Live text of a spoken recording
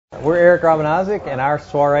We're Eric, Rob, and Isaac, and our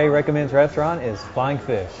Soireé recommends restaurant is Flying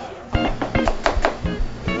Fish.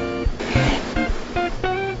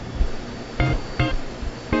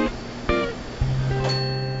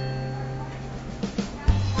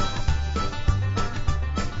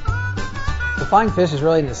 The Flying Fish is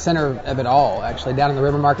really in the center of it all, actually. Down in the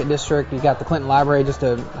River Market District, you got the Clinton Library just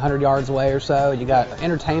 100 yards away or so. You got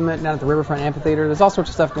entertainment down at the Riverfront Amphitheater. There's all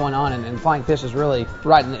sorts of stuff going on, and Flying Fish is really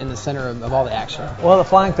right in the center of all the action. Well, the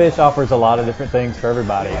Flying Fish offers a lot of different things for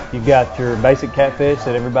everybody. You've got your basic catfish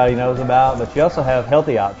that everybody knows about, but you also have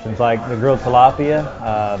healthy options like the grilled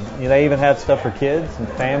tilapia. They even have stuff for kids and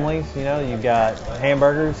families. You've got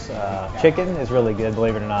hamburgers. Chicken is really good,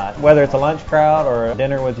 believe it or not. Whether it's a lunch crowd or a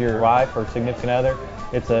dinner with your wife or significant other,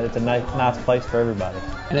 it's a nice place for everybody.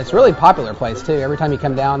 And it's a really popular place too. Every time you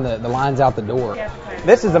come down, the line's out the door.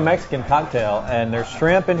 This is a Mexican cocktail, and there's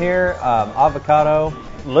shrimp in here, avocado.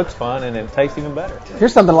 Looks fun, and it tastes even better.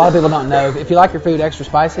 Here's something a lot of people don't know. If you like your food extra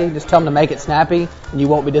spicy, just tell them to make it snappy, and you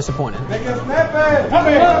won't be disappointed. Make it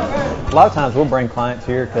snappy! A lot of times we'll bring clients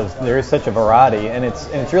here because there is such a variety, and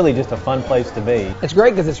it's really just a fun place to be. It's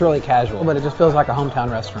great because it's really casual, but it just feels like a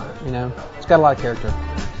hometown restaurant. It's got a lot of character.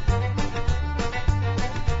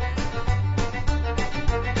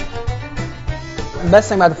 The best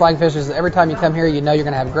thing about the Flying Fish is that every time you come here, you know you're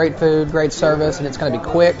going to have great food, great service, and it's going to be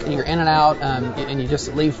quick, and you're in and out, and you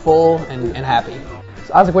just leave full and happy.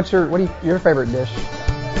 So Isaac, what's your favorite dish?